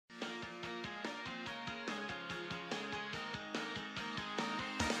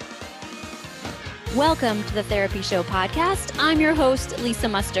Welcome to the Therapy Show podcast. I'm your host, Lisa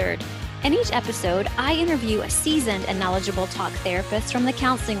Mustard. In each episode, I interview a seasoned and knowledgeable talk therapist from the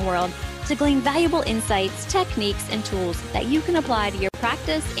counseling world to glean valuable insights, techniques, and tools that you can apply to your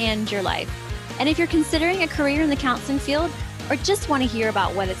practice and your life. And if you're considering a career in the counseling field or just want to hear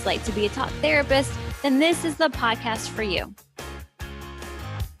about what it's like to be a talk therapist, then this is the podcast for you.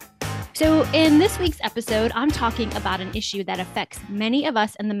 So in this week's episode, I'm talking about an issue that affects many of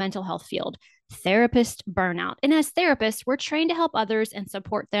us in the mental health field, therapist burnout. And as therapists, we're trained to help others and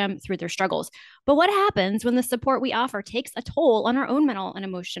support them through their struggles. But what happens when the support we offer takes a toll on our own mental and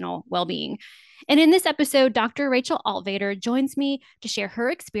emotional well-being? And in this episode, Dr. Rachel Altvater joins me to share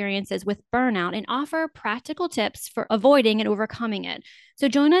her experiences with burnout and offer practical tips for avoiding and overcoming it. So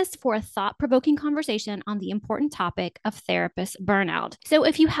join us for a thought-provoking conversation on the important topic of therapist burnout. So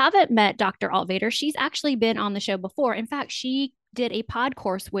if you haven't met Dr. Altvater, she's actually been on the show before. In fact, she did a pod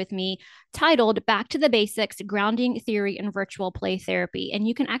course with me titled Back to the Basics, Grounding Theory and Virtual Play Therapy. And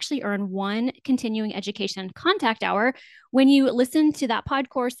you can actually earn one continuing education contact hour when you listen to that pod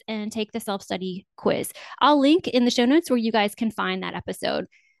course and take the self-study quiz. I'll link in the show notes where you guys can find that episode.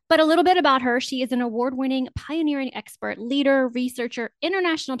 But a little bit about her. She is an award-winning, pioneering expert, leader, researcher,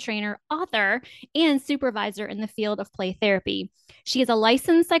 international trainer, author, and supervisor in the field of play therapy. She is a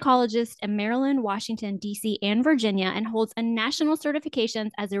licensed psychologist in Maryland, Washington, D.C., and Virginia, and holds a national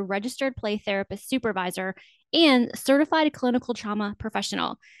certifications as a registered play therapist supervisor and certified clinical trauma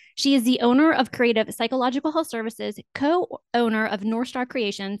professional. She is the owner of Creative Psychological Health Services, co-owner of North Star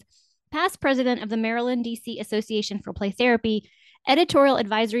Creations, past president of the Maryland, D.C. Association for Play Therapy, editorial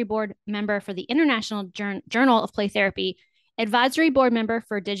advisory board member for the International Journal of Play Therapy, advisory board member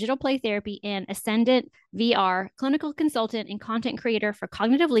for Digital Play Therapy and Ascendant VR, clinical consultant and content creator for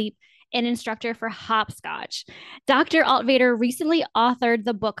Cognitive Leap, and instructor for Hopscotch. Dr. Altvater recently authored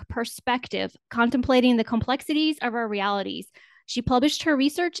the book Perspective, Contemplating the Complexities of Our Realities. She published her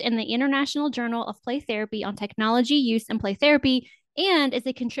research in the International Journal of Play Therapy on technology use in play therapy, and is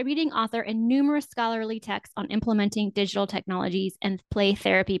a contributing author in numerous scholarly texts on implementing digital technologies and play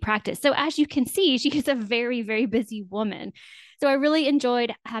therapy practice. So as you can see, she is a very, very busy woman. So I really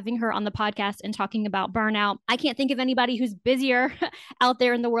enjoyed having her on the podcast and talking about burnout. I can't think of anybody who's busier out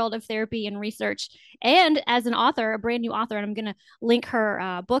there in the world of therapy and research. And as an author, a brand new author, and I'm going to link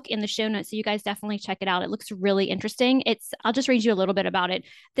her book in the show notes. So you guys definitely check it out. It looks really interesting. I'll just read you a little bit about it.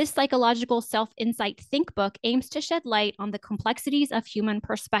 This psychological self-insight think book aims to shed light on the complexities of human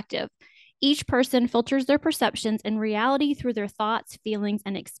perspective. Each person filters their perceptions and reality through their thoughts, feelings,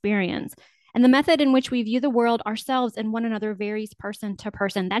 and experience. And the method in which we view the world, ourselves, and one another varies person to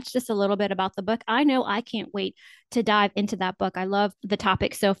person. That's just a little bit about the book. I know I can't wait to dive into that book. I love the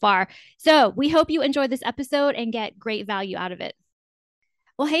topic so far. So we hope you enjoy this episode and get great value out of it.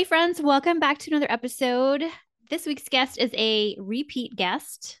 Well, hey friends, welcome back to another episode. This week's guest is a repeat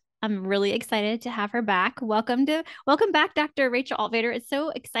guest. I'm really excited to have her back. Welcome back, Dr. Rachel Altvater. It's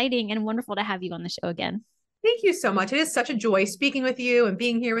so exciting and wonderful to have you on the show again. Thank you so much. It is such a joy speaking with you and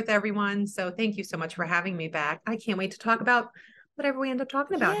being here with everyone. So thank you so much for having me back. I can't wait to talk about whatever we end up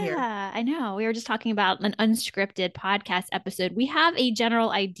talking about here. Yeah, I know. We were just talking about an unscripted podcast episode. We have a general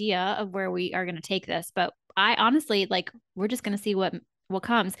idea of where we are going to take this, but I honestly, we're just going to see what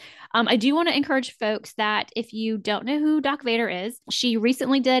comes. I do want to encourage folks that if you don't know who Doc Vader is, she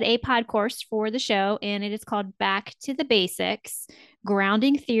recently did a pod course for the show, and it is called Back to the Basics,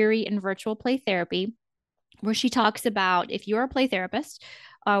 Grounding Theory and Virtual Play Therapy, where she talks about if you're a play therapist,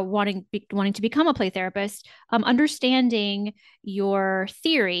 wanting to become a play therapist, understanding your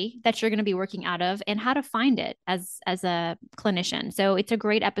theory that you're going to be working out of and how to find it as a clinician. So it's a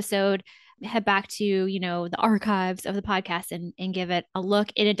great episode. Head back to, the archives of the podcast and give it a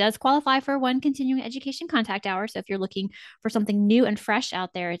look. And it does qualify for one continuing education contact hour. So if you're looking for something new and fresh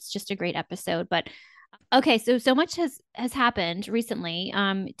out there, it's just a great episode. But okay, so much has happened recently.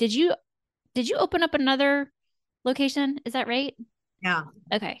 Did you open up another location? Is that right? Yeah.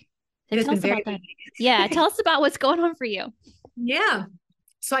 Okay. So tell us about that. Yeah. Tell us about what's going on for you. Yeah.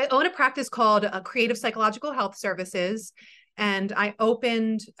 So I own a practice called Creative Psychological Health Services. And I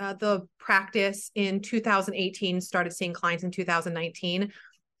opened the practice in 2018, started seeing clients in 2019,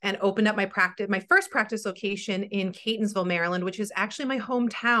 and opened up my first practice location in Catonsville, Maryland, which is actually my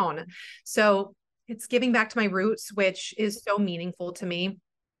hometown. So it's giving back to my roots, which is so meaningful to me.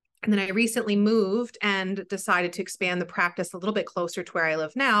 And then I recently moved and decided to expand the practice a little bit closer to where I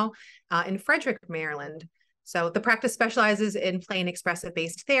live now, in Frederick, Maryland. So the practice specializes in play and expressive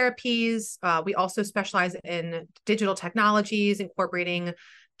based therapies. We also specialize in digital technologies, incorporating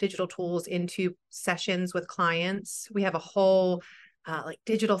digital tools into sessions with clients. We have a whole like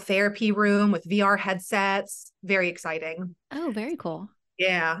digital therapy room with VR headsets. Very exciting. Oh, very cool.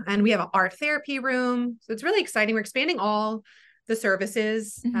 Yeah. And we have an art therapy room. So it's really exciting. We're expanding all the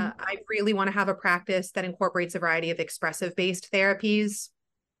services. Mhm. I really want to have a practice that incorporates a variety of expressive based therapies.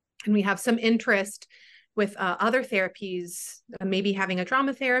 And we have some interest with other therapies, maybe having a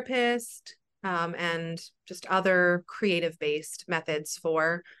drama therapist, and just other creative based methods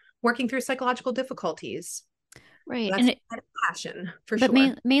for working through psychological difficulties. Right. That's a passion for But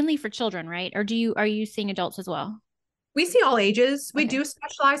sure. mainly for children, right? Or are you seeing adults as well? We see all ages. We Okay. do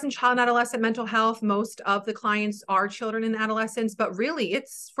specialize in child and adolescent mental health. Most of the clients are children and adolescents, but really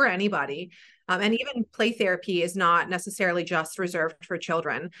it's for anybody. And even play therapy is not necessarily just reserved for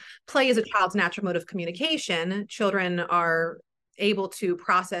children. Play is a child's natural mode of communication. Children are able to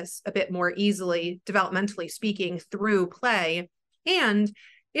process a bit more easily, developmentally speaking, through play. And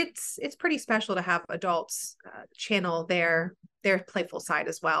it's pretty special to have adults channel their playful side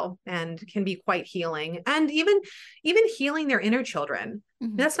as well, and can be quite healing, and even healing their inner children.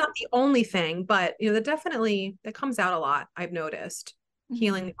 And Hmm. that's not the only thing, but that definitely that comes out a lot. I've noticed Hmm.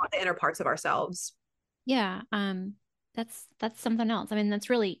 healing the inner parts of ourselves. Yeah. That's something else. I mean, that's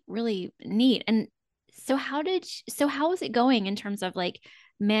really, really neat. And so how is it going in terms of like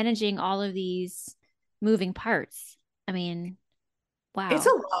managing all of these moving parts? I mean, It's a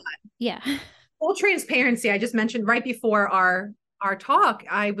wow. lot. Yeah. Full transparency, I just mentioned right before our talk,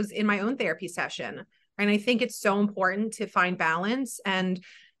 I was in my own therapy session, and I think it's so important to find balance. And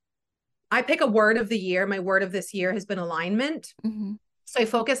I pick a word of the year. My word of this year has been alignment. Hmm. So I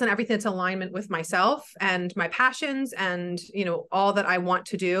focus on everything that's alignment with myself and my passions and, all that I want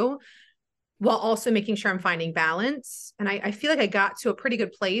to do, while also making sure I'm finding balance. And I feel like I got to a pretty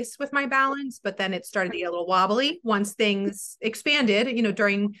good place with my balance, but then it started to get a little wobbly once things expanded,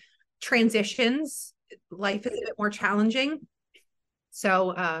 during transitions. Life is a bit more challenging.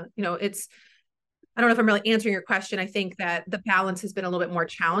 So, I don't know if I'm really answering your question. I think that the balance has been a little bit more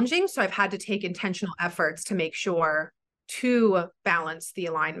challenging. So I've had to take intentional efforts to make sure to balance the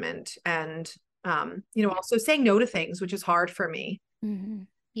alignment, and, also saying no to things, which is hard for me. Hmm.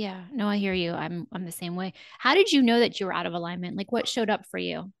 Yeah. No, I hear you. I'm the same way. How did you know that you were out of alignment? Like what showed up for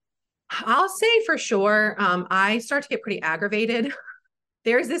you? I'll say for sure, I start to get pretty aggravated.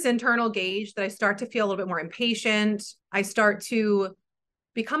 There's this internal gauge that I start to feel a little bit more impatient. I start to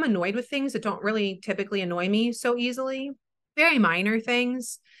become annoyed with things that don't really typically annoy me so easily, very minor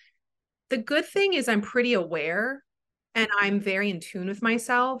things. The good thing is I'm pretty aware and I'm very in tune with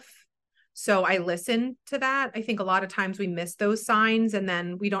myself. So I listen to that. I think a lot of times we miss those signs and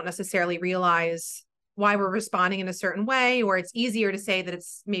then we don't necessarily realize why we're responding in a certain way, or it's easier to say that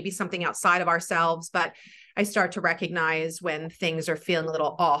it's maybe something outside of ourselves. But I start to recognize when things are feeling a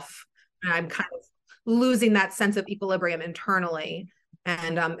little off, and I'm kind of losing that sense of equilibrium internally.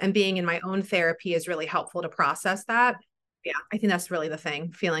 And being in my own therapy is really helpful to process that. Yeah, I think that's really the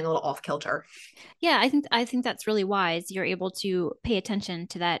thing, feeling a little off kilter. Yeah, I think that's really wise. You're able to pay attention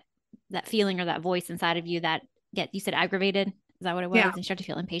to that feeling or that voice inside of you that you said aggravated. Is that what it Yeah. was? And start to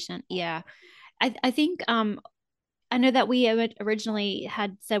feel impatient. Yeah. I think I know that we originally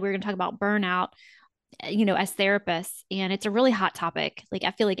had said we were going to talk about burnout, as therapists, and it's a really hot topic. Like I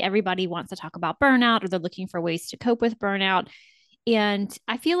feel like everybody wants to talk about burnout or they're looking for ways to cope with burnout. And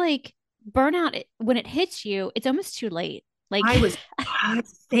I feel like burnout, when it hits you, it's almost too late. Like, I was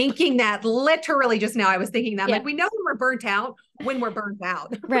thinking that literally just now. I was thinking that. I'm yeah, like, we know when we're burnt out, when we're burnt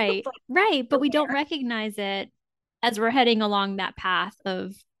out. right, Like, right. But we don't prepare. recognize it as we're heading along that path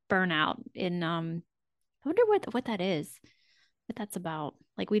of burnout. I wonder what that is, what that's about.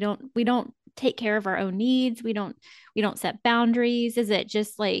 Like we don't take care of our own needs. We don't set boundaries. Is it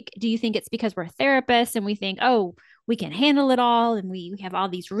just like, do you think it's because we're therapists and we think, oh, we can handle it all and we have all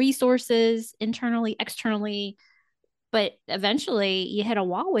these resources internally, externally, but eventually you hit a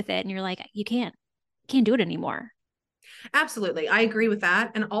wall with it and you're like, you can't do it anymore. Absolutely. I agree with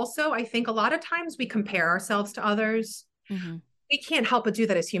that. And also, I think a lot of times we compare ourselves to others. Mm-hmm. We can't help but do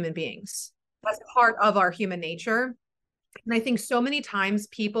that as human beings. That's part of our human nature. And I think so many times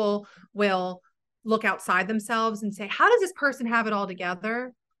people will look outside themselves and say, how does this person have it all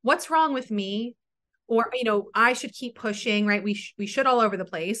together? What's wrong with me? Or, I should keep pushing, right? We should all over the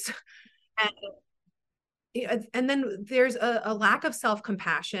place. And then there's a lack of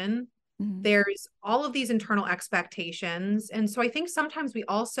self-compassion. Mm-hmm. There's all of these internal expectations. And so I think sometimes we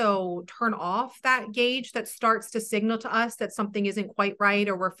also turn off that gauge that starts to signal to us that something isn't quite right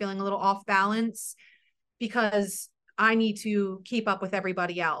or we're feeling a little off balance, because I need to keep up with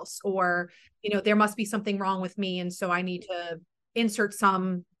everybody else, or, there must be something wrong with me. And so I need to insert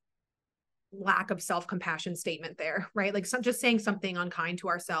some lack of self-compassion statement there, right? Like just saying something unkind to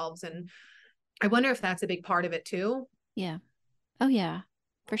ourselves. And I wonder if that's a big part of it too. Yeah. Oh yeah,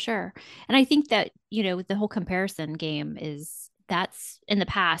 for sure. And I think that, the whole comparison game that's in the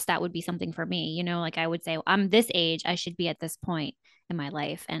past, that would be something for me, like I would say, well, I'm this age, I should be at this point in my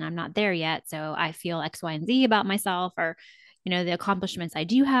life and I'm not there yet. So I feel X, Y, and Z about myself or, the accomplishments I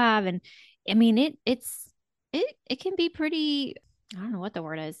do have. And I mean, it can be pretty, I don't know what the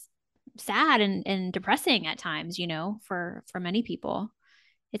word is, sad and depressing at times, for many people.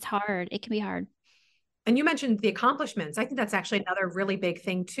 It's hard. It can be hard. And you mentioned the accomplishments. I think that's actually another really big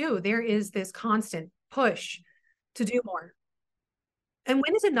thing too. There is this constant push to do more. And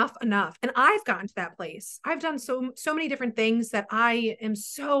when is enough enough? And I've gotten to that place. I've done so many different things that I am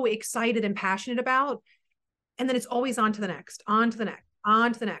so excited and passionate about. And then it's always on to the next, on to the next,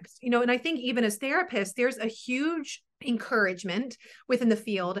 on to the next. And I think even as therapists, there's a huge encouragement within the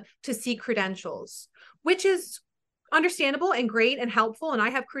field to seek credentials, which is understandable and great and helpful. And I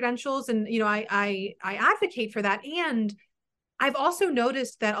have credentials and, I advocate for that. And I've also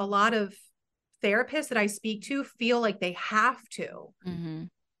noticed that a lot of therapists that I speak to feel like they have to. Mm-hmm.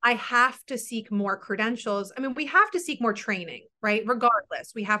 I have to seek more credentials. I mean, we have to seek more training, right?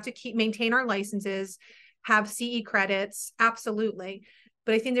 Regardless, we have to maintain our licenses, have CE credits, absolutely.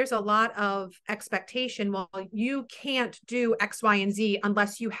 But I think there's a lot of expectation. Well, you can't do X, Y, and Z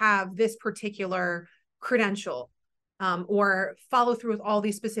unless you have this particular credential. Or follow through with all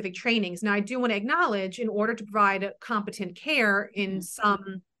these specific trainings. Now, I do want to acknowledge, in order to provide competent care in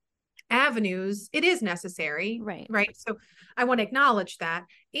some avenues, it is necessary, right? So I want to acknowledge that.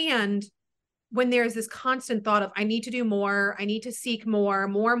 And when there's this constant thought of, I need to do more, I need to seek more,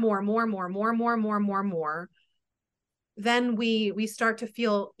 then we start to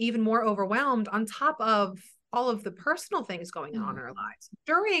feel even more overwhelmed on top of all of the personal things going on in our lives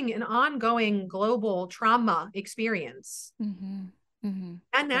during an ongoing global trauma experience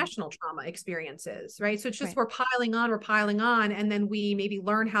and national trauma experiences, right? So it's just we're piling on, and then we maybe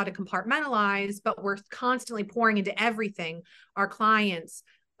learn how to compartmentalize, but we're constantly pouring into everything, our clients,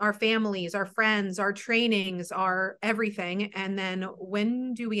 our families, our friends, our trainings, our everything. And then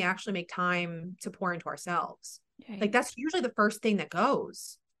when do we actually make time to pour into ourselves? Like that's usually the first thing that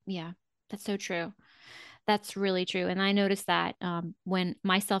goes. Yeah, that's so true. That's really true. And I noticed that when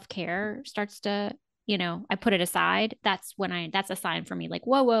my self-care starts to, I put it aside, that's a sign for me like,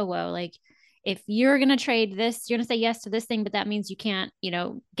 whoa, whoa, whoa. Like if you're going to trade this, you're going to say yes to this thing, but that means you can't,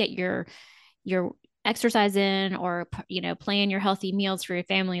 get your exercise in or, plan your healthy meals for your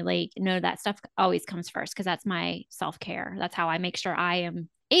family. Like, no, that stuff always comes first because that's my self-care. That's how I make sure I am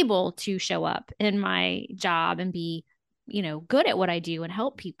able to show up in my job and be, good at what I do and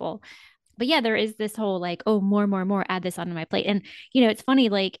help people. But yeah, there is this whole like, oh, more, add this onto my plate. And, it's funny,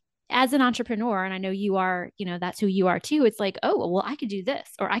 like as an entrepreneur, and I know you are, that's who you are too. It's like, oh, well, I could do this,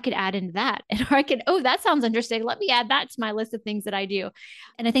 or I could add into that. And or I could, oh, that sounds interesting. Let me add that to my list of things that I do.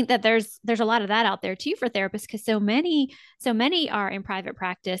 And I think that there's a lot of that out there too for therapists, because so many are in private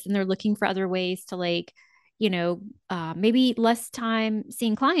practice and they're looking for other ways to like, maybe less time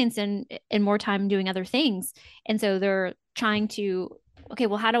seeing clients and more time doing other things. And so they're trying to, okay,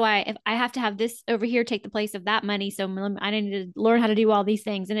 well, how do if I have to have this over here take the place of that money? So I need to learn how to do all these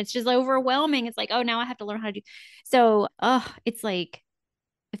things. And it's just overwhelming. It's like, oh, now I have to learn how to do. So, it's like,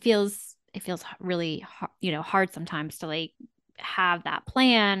 it feels really, hard sometimes to like have that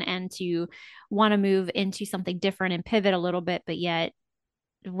plan and to want to move into something different and pivot a little bit, but yet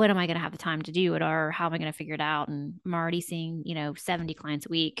when am I going to have the time to do it, or how am I going to figure it out? And I'm already seeing, 70 clients a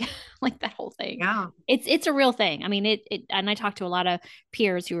week, like that whole thing. Yeah. It's a real thing. I mean, and I talk to a lot of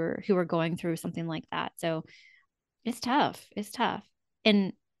peers who are going through something like that. So it's tough. It's tough.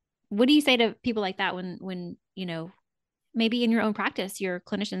 And what do you say to people like that when, maybe in your own practice, your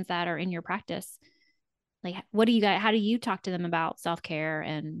clinicians that are in your practice, like, how do you talk to them about self-care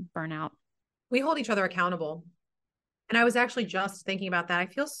and burnout? We hold each other accountable. And I was actually just thinking about that. I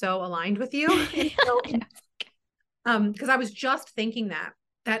feel so aligned with you. Because I was just thinking that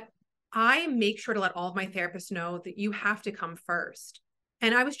I make sure to let all of my therapists know that you have to come first.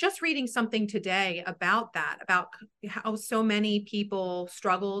 And I was just reading something today about that, about how so many people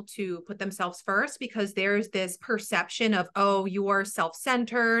struggle to put themselves first because there's this perception of, oh, you're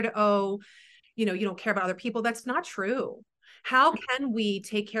self-centered. Oh, you don't care about other people. That's not true. How can we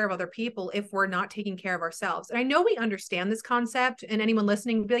take care of other people if we're not taking care of ourselves? And I know we understand this concept, and anyone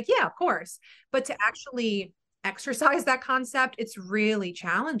listening would be like, yeah, of course. But to actually exercise that concept, it's really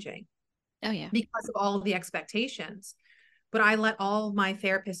challenging. Oh, yeah. Because of all of the expectations. But I let all my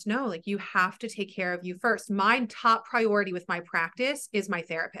therapists know, like, you have to take care of you first. My top priority with my practice is my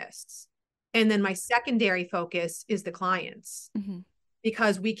therapists. And then my secondary focus is the clients,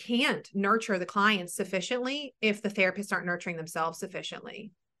 because we can't nurture the clients sufficiently if the therapists aren't nurturing themselves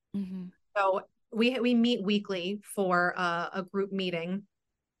sufficiently. So we meet weekly for a group meeting,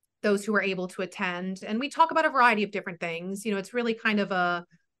 those who are able to attend, and we talk about a variety of different things. It's really kind of a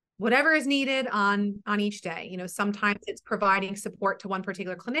whatever is needed on each day. Sometimes it's providing support to one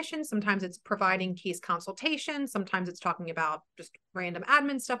particular clinician, sometimes it's providing case consultation, sometimes it's talking about just random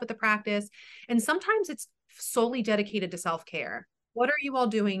admin stuff with the practice, and sometimes it's solely dedicated to self-care. What are you all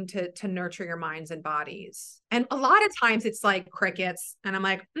doing to nurture your minds and bodies? And a lot of times it's like crickets, and I'm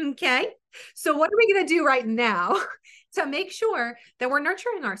like, okay, so what are we going to do right now to make sure that we're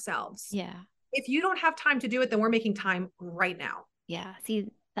nurturing ourselves? Yeah. If you don't have time to do it, then we're making time right now. Yeah. See,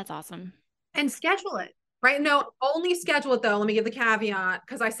 that's awesome. And schedule it, right? No, only schedule it though. Let me give the caveat,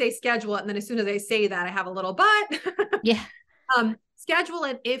 because I say schedule it, and then as soon as I say that, I have a little but. Yeah. Schedule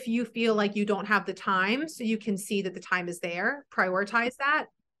it if you feel like you don't have the time, so you can see that the time is there. Prioritize that,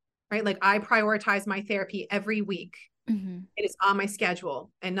 right? Like I prioritize my therapy every week. It is on my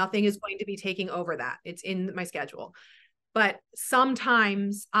schedule, and nothing is going to be taking over that. It's in my schedule. But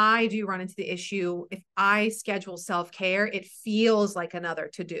sometimes I do run into the issue, if I schedule self-care, it feels like another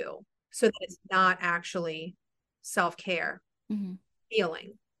to-do. So that it's not actually self-care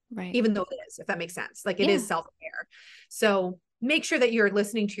feeling, right? Even though it is, if that makes sense. Like it is self-care. So make sure that you're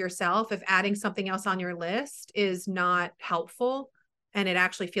listening to yourself. If adding something else on your list is not helpful and it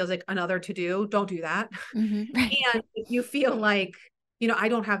actually feels like another to-do, don't do that. Right. And if you feel like, I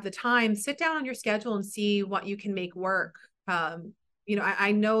don't have the time, sit down on your schedule and see what you can make work.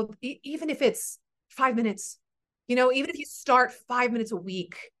 I know even if it's 5 minutes, even if you start 5 minutes a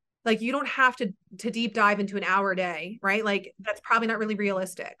week, like you don't have to deep dive into an hour a day, right? Like that's probably not really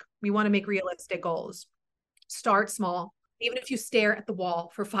realistic. We want to make realistic goals. Start small. Even if you stare at the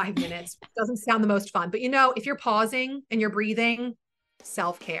wall for 5 minutes, it doesn't sound the most fun, but if you're pausing and you're breathing,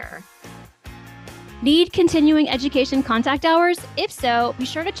 self-care. Need continuing education contact hours? If so, be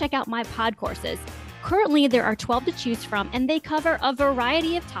sure to check out my pod courses. Currently, there are 12 to choose from, and they cover a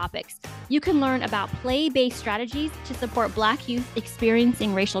variety of topics. You can learn about play-based strategies to support Black youth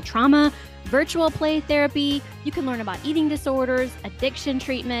experiencing racial trauma, virtual play therapy. You can learn about eating disorders, addiction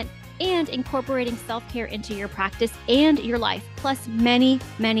treatment, and incorporating self-care into your practice and your life, plus many,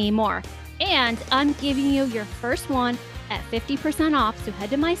 many more. And I'm giving you your first one at 50% off, so head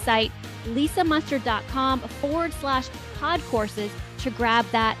to my site, lisamustard.com/pod courses to grab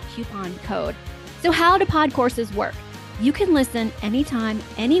that coupon code. So how do pod courses work? You can listen anytime,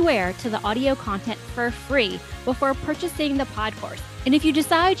 anywhere to the audio content for free before purchasing the pod course. And if you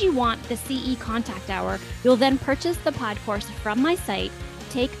decide you want the CE contact hour, you'll then purchase the pod course from my site,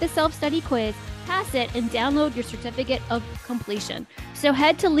 take the self-study quiz, pass it, and download your certificate of completion. So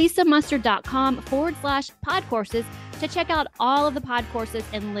head to lisamustard.com/pod courses to check out all of the pod courses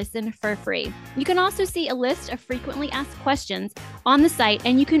and listen for free. You can also see a list of frequently asked questions on the site,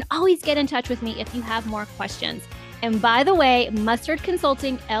 and you can always get in touch with me if you have more questions. And by the way, Mustard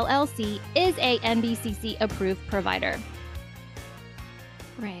Consulting LLC is a NBCC approved provider.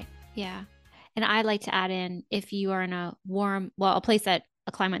 Right. Yeah. And I like to add in, if you are in a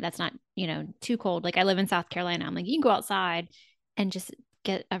climate that's not, too cold. Like I live in South Carolina. I'm like, you can go outside and just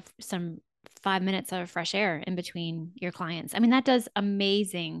get some 5 minutes of fresh air in between your clients. I mean, that does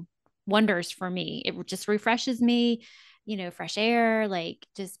amazing wonders for me. It just refreshes me, fresh air, like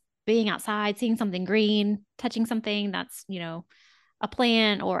just being outside, seeing something green, touching something that's, a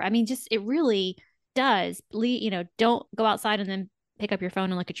plant, or, I mean, just, it really does, don't go outside and then pick up your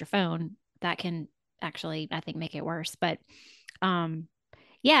phone and look at your phone. That can actually, I think, make it worse. But,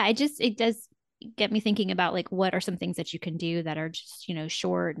 yeah, it does get me thinking about like, what are some things that you can do that are just,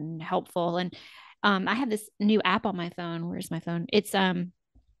 short and helpful. And, I have this new app on my phone. Where's my phone? It's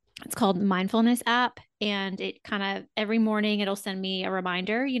called Mindfulness app. And it kind of every morning it'll send me a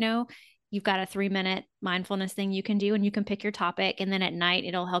reminder, you've got a 3-minute mindfulness thing you can do, and you can pick your topic. And then at night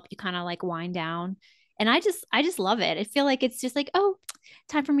it'll help you kind of like wind down. And I just love it. I feel like it's just like, oh,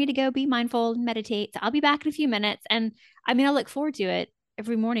 time for me to go be mindful and meditate. So I'll be back in a few minutes. And I mean, I look forward to it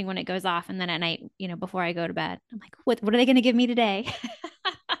every morning when it goes off. And then at night, before I go to bed, I'm like, what are they going to give me today?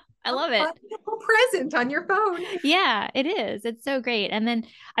 I love it. A present on your phone. Yeah, it is. It's so great. And then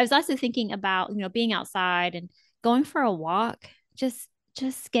I was also thinking about, being outside and going for a walk, just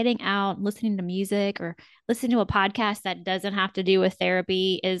getting out, listening to music or listening to a podcast that doesn't have to do with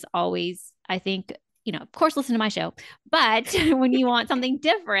therapy is always, I think, of course, listen to my show, but when you want something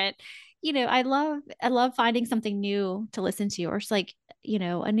different, I love finding something new to listen to, or just like,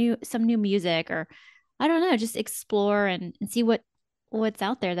 some new music, or I don't know, just explore and see what what's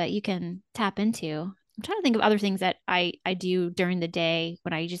out there that you can tap into. I'm trying to think of other things that I do during the day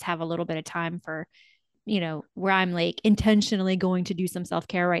when I just have a little bit of time for, where I'm like intentionally going to do some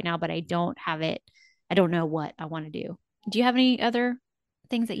self-care right now, but I don't have it. I don't know what I want to do. Do you have any other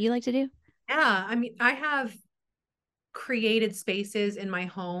things that you like to do? Yeah, I mean, I have created spaces in my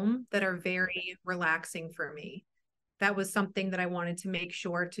home that are very relaxing for me. That was something that I wanted to make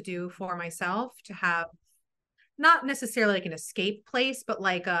sure to do for myself, to have not necessarily like an escape place, but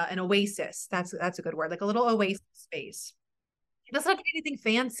like an oasis. That's a good word, like a little oasis space. It doesn't have to be anything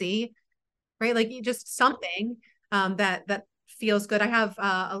fancy, right? Like you just something that feels good. I have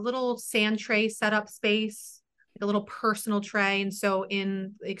a little sand tray setup space, like a little personal tray. And so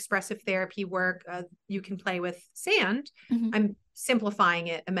in expressive therapy work, you can play with sand. Mm-hmm. I'm simplifying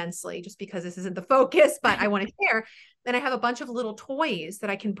it immensely just because this isn't the focus, but I want to share. Then I have a bunch of little toys that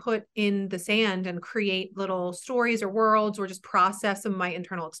I can put in the sand and create little stories or worlds or just process some of my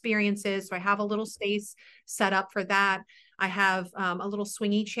internal experiences. So I have a little space set up for that. I have a little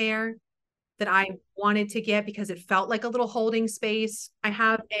swingy chair that I wanted to get because it felt like a little holding space. I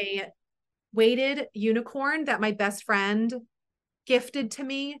have a weighted unicorn that my best friend gifted to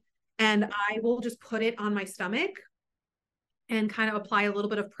me, and I will just put it on my stomach and kind of apply a little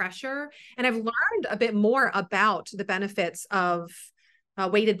bit of pressure. And I've learned a bit more about the benefits of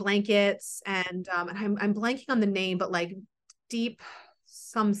weighted blankets and I'm blanking on the name, but like deep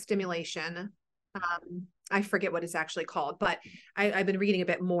some stimulation. I forget what it's actually called, but I've been reading a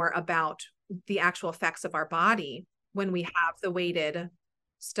bit more about the actual effects of our body when we have the weighted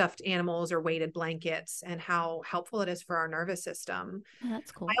stuffed animals or weighted blankets and how helpful it is for our nervous system. Oh,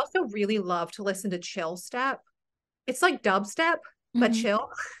 that's I cool. also really love to listen to chill step. It's like dubstep, but Mm-hmm. chill.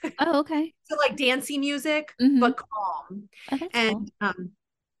 Oh, okay. So like dancey music, Mm-hmm. but calm. Oh, that's cool. And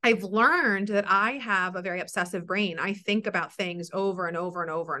I've learned that I have a very obsessive brain. I think about things over and over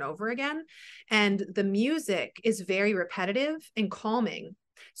and over and over again. And the music is very repetitive and calming.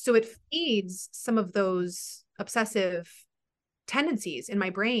 So it feeds some of those obsessive tendencies in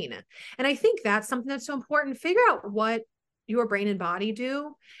my brain. And I think that's something that's so important. Figure out what your brain and body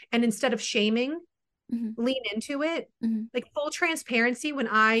do. And instead of shaming, Mm-hmm. lean into it. Mm-hmm. Like full transparency, when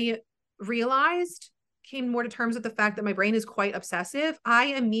I realized, came more to terms with the fact that my brain is quite obsessive, I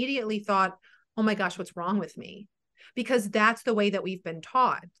immediately thought, oh my gosh, what's wrong with me? Because that's the way that we've been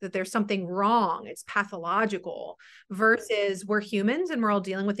taught, that there's something wrong, it's pathological, versus we're humans and we're all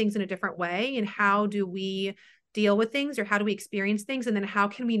dealing with things in a different way. And how do we deal with things, or how do we experience things? And then how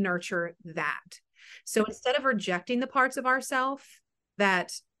can we nurture that? So instead of rejecting the parts of ourself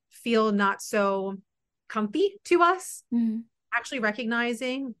that feel not so comfy to us, Mm-hmm. actually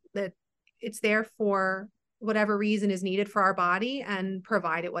recognizing that it's there for whatever reason is needed for our body and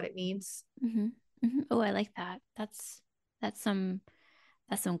provide it what it needs. Mm-hmm. Mm-hmm. Oh, I like that. That's some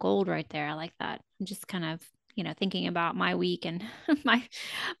that's some gold right there. I like that. I'm just kind of, thinking about my week and my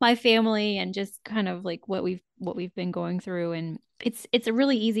my family and just kind of like what we've been going through. And it's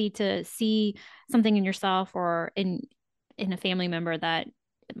really easy to see something in yourself or in a family member that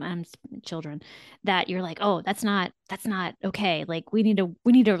um, children that you're like, oh, that's not okay. Like we need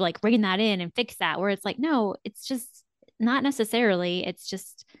to like rein that in and fix that. Where it's like, no, it's just not necessarily. It's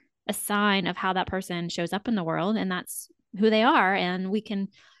just a sign of how that person shows up in the world, and that's who they are. And we can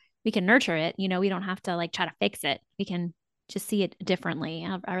nurture it. We don't have to like try to fix it. We can just see it differently.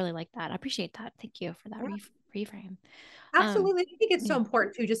 I really like that. I appreciate that. Thank you for that Yeah, reframe. Um, absolutely. I think it's so yeah.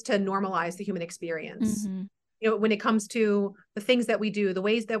 important too, just to normalize the human experience. Mm-hmm. When it comes to the things that we do, the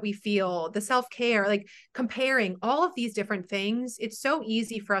ways that we feel, the self-care, like comparing all of these different things, it's so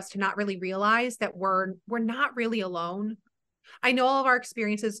easy for us to not really realize that we're not really alone. I know all of our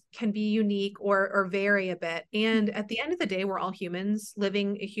experiences can be unique or vary a bit. And at the end of the day, we're all humans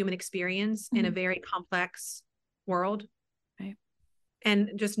living a human experience in a Mm-hmm. very complex world. Right.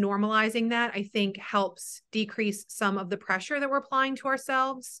 And just normalizing that, I think, helps decrease some of the pressure that we're applying to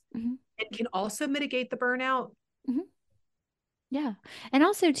ourselves Mm-hmm. and can also mitigate the burnout. Mm-hmm. Yeah. And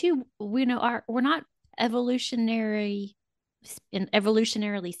also too, we know we're not evolutionary in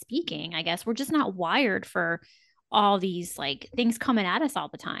evolutionarily speaking, I guess we're just not wired for all these like things coming at us all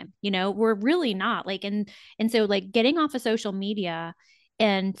the time. We're really not like, and so like getting off of social media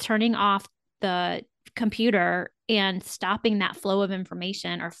and turning off the computer and stopping that flow of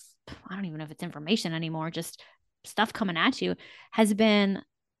information, or I don't even know if it's information anymore, just stuff coming at you, has been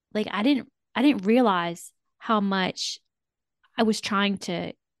like, I didn't realize how much I was trying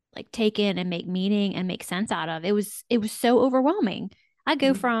to like take in and make meaning and make sense out of. It was so overwhelming. I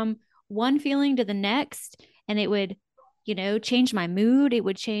go Mhm. from one feeling to the next, and it would, change my mood. It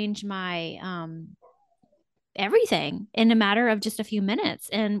would change my everything in a matter of just a few minutes.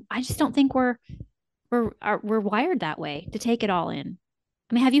 And I just don't think we're wired that way to take it all in.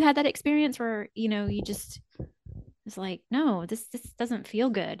 I mean, have you had that experience where, you just, it's like, no, this doesn't feel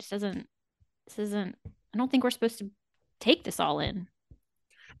good. This isn't, I don't think we're supposed to take this all in.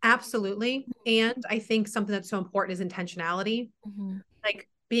 Absolutely. And I think something that's so important is intentionality, Mm-hmm. like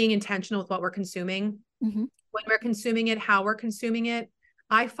being intentional with what we're consuming, Mm-hmm. when we're consuming it, how we're consuming it.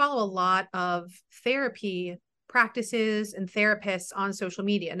 I follow a lot of therapy practices and therapists on social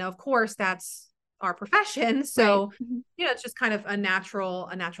media. Now, of course, that's our profession. Right. So, Mm-hmm. it's just kind of a natural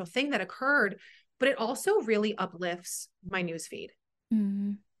thing that occurred, but it also really uplifts my newsfeed.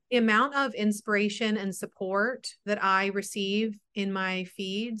 Mm-hmm. The amount of inspiration and support that I receive in my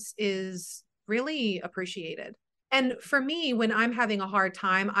feeds is really appreciated. And for me, when I'm having a hard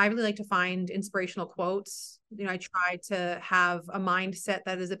time, I really like to find inspirational quotes. I try to have a mindset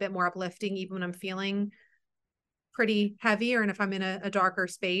that is a bit more uplifting, even when I'm feeling pretty heavy, or and if I'm in a darker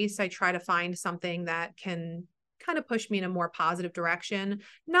space, I try to find something that can kind of push me in a more positive direction,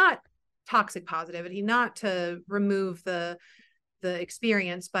 not toxic positivity, not to remove the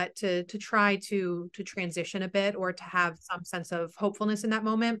experience, but to try to transition a bit or to have some sense of hopefulness in that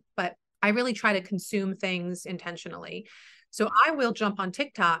moment. But I really try to consume things intentionally. So I will jump on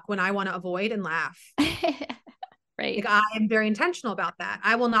TikTok when I want to avoid and laugh. Right. Like I am very intentional about that.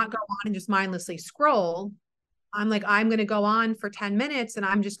 I will not go on and just mindlessly scroll. I'm like, I'm going to go on for 10 minutes and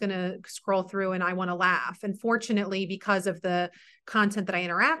I'm just going to scroll through and I want to laugh. And fortunately, because of the content that I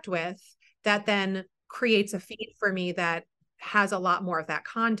interact with, that then creates a feed for me that has a lot more of that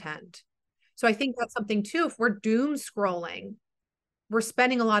content. So I think that's something too. If we're doom scrolling, we're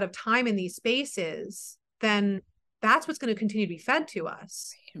spending a lot of time in these spaces, then that's what's going to continue to be fed to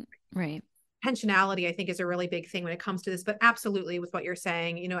us. Right. Intentionality, I think, is a really big thing when it comes to this, but absolutely with what you're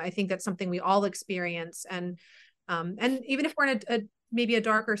saying, I think that's something we all experience. And even if we're in a maybe a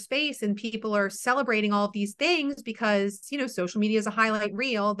darker space and people are celebrating all of these things because, social media is a highlight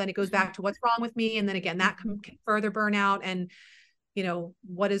reel, then it goes back to what's wrong with me. And then again, that can further burn out and,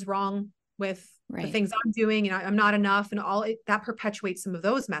 what is wrong with the Right. things I'm doing, and I'm not enough, and all that perpetuates some of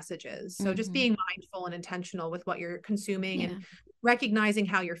those messages. So just Mm-hmm. being mindful and intentional with what you're consuming Yeah. and recognizing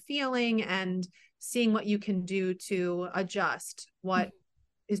how you're feeling and seeing what you can do to adjust what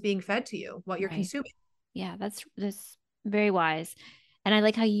is being fed to you, what you're Right. consuming. Yeah, that's very wise. And I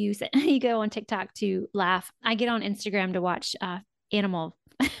like how you said you go on TikTok to laugh. I get on Instagram to watch animal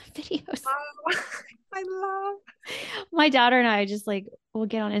videos. Oh, I love. My daughter and I just like will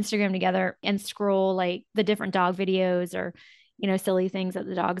get on Instagram together and scroll like the different dog videos or silly things that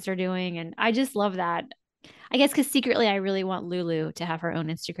the dogs are doing, and I just love that. I guess because secretly I really want Lulu to have her own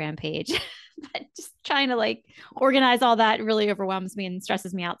Instagram page. But just trying to like organize all that really overwhelms me and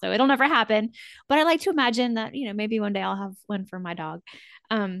stresses me out. So it'll never happen. But I like to imagine that, maybe one day I'll have one for my dog.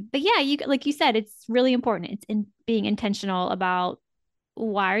 But yeah, you like you said, it's really important. It's in being intentional about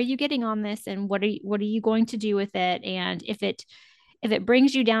why are you getting on this and what are you going to do with it? And if it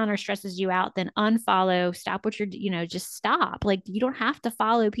brings you down or stresses you out, then unfollow, stop what just stop. Like you don't have to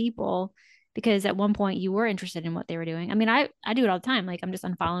follow people because at one point you were interested in what they were doing. I mean, I do it all the time. Like I'm just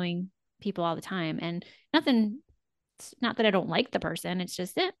unfollowing people all the time and nothing, it's not that I don't like the person. It's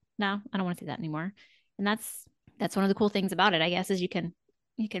just no, I don't want to see that anymore. And that's one of the cool things about it, I guess, is you can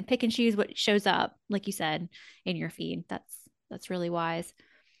pick and choose what shows up, like you said, in your feed. That's really wise.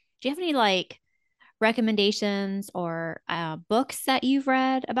 Do you have any like recommendations or books that you've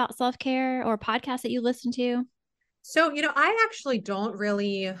read about self-care or podcasts that you listen to? So, I actually don't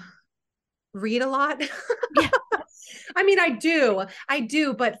really read a lot. Yeah. I mean, I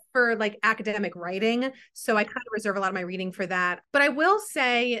do, but for like academic writing. So I kind of reserve a lot of my reading for that. But I will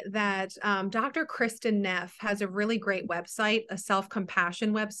say that Dr. Kristen Neff has a really great website, a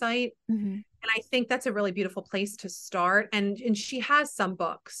self-compassion website. Mm-hmm. And I think that's a really beautiful place to start. And she has some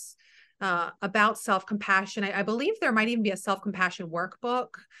books about self-compassion. I believe there might even be a self-compassion workbook.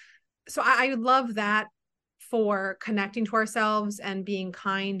 So I love that for connecting to ourselves and being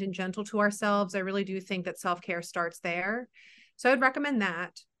kind and gentle to ourselves. I really do think that self-care starts there. So I would recommend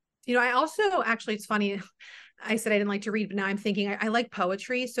that. I also actually, it's funny, I said I didn't like to read, but now I'm thinking I like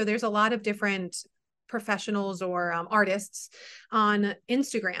poetry. So there's a lot of different professionals or artists on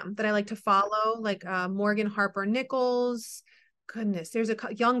Instagram that I like to follow, like Morgan Harper Nichols. Goodness, there's a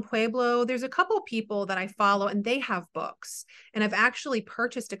Young Pueblo. There's a couple people that I follow and they have books. And I've actually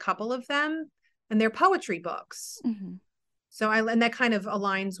purchased a couple of them and they're poetry books. Mm-hmm. So and that kind of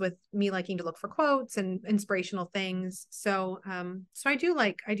aligns with me liking to look for quotes and inspirational things. So I do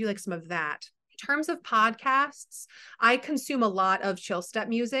like some of that. terms of podcasts, I consume a lot of chill step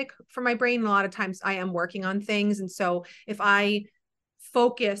music for my brain. A lot of times I am working on things. And so if I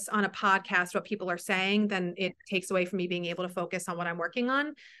focus on a podcast, what people are saying, then it takes away from me being able to focus on what I'm working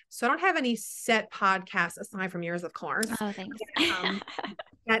on. So I don't have any set podcasts aside from yours, of course. Oh, thanks.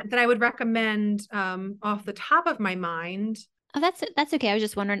 that I would recommend off the top of my mind. Oh, that's okay. I was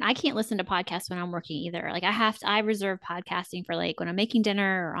just wondering. I can't listen to podcasts when I'm working either. Like I reserve podcasting for like when I'm making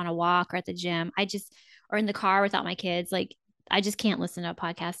dinner or on a walk or at the gym. Or in the car without my kids. Like I just can't listen to a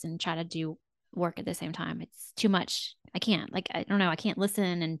podcast and try to do work at the same time. It's too much. I can't. Like I don't know. I can't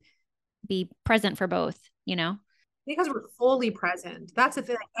listen and be present for both, you know? Because we're fully present. That's the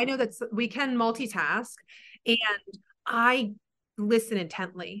thing. I know that we can multitask, and I listen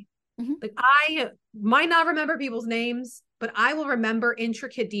intently. Mm-hmm. Like I might not remember people's names, but I will remember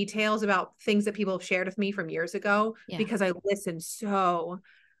intricate details about things that people have shared with me from years ago because I listen so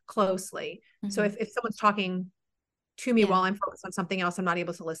closely. Mm-hmm. So if someone's talking to me while I'm focused on something else, I'm not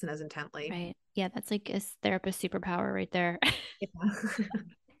able to listen as intently. Right. Yeah. That's like a therapist superpower right there.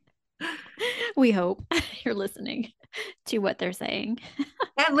 We hope you're listening to what they're saying.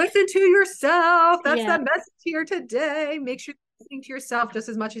 And listen to yourself. That's the message here today. Make sure you're listening to yourself just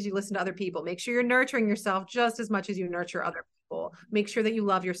as much as you listen to other people. Make sure you're nurturing yourself just as much as you nurture other people. Make sure that you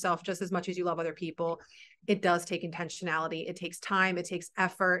love yourself just as much as you love other people. It does take intentionality. It takes time. It takes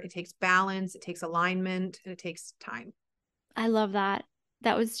effort. It takes balance. It takes alignment, and it takes time. I love that.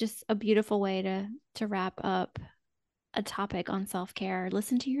 That was just a beautiful way to wrap up a topic on self-care.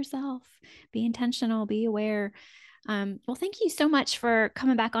 Listen to yourself, be intentional, be aware. Well, thank you so much for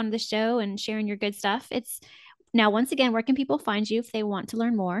coming back on the show and sharing your good stuff. Now, once again, where can people find you if they want to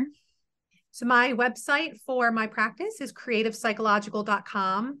learn more? So my website for my practice is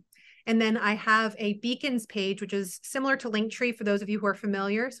creativepsychological.com. And then I have a Beacons page, which is similar to Linktree for those of you who are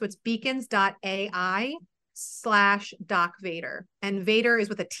familiar. So it's beacons.ai/Doc Vater. And Vater is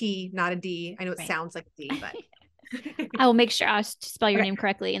with a T, not a D. I know it sounds like a D, but I will make sure I'll spell your name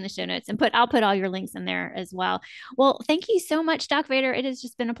correctly in the show notes, and I'll put all your links in there as well. Well, thank you so much, Doc Vater. It has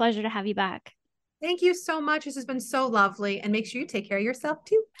just been a pleasure to have you back. Thank you so much. This has been so lovely. And make sure you take care of yourself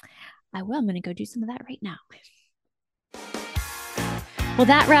too. I will. I'm going to go do some of that right now. Well,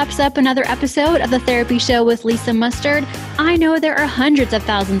 that wraps up another episode of the Therapy Show with Lisa Mustard. I know there are hundreds of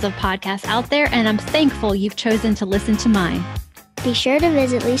thousands of podcasts out there, and I'm thankful you've chosen to listen to mine. Be sure to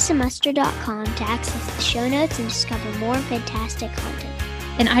visit lisamustard.com to access the show notes and discover more fantastic content.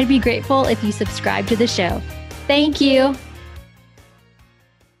 And I'd be grateful if you subscribe to the show. Thank you.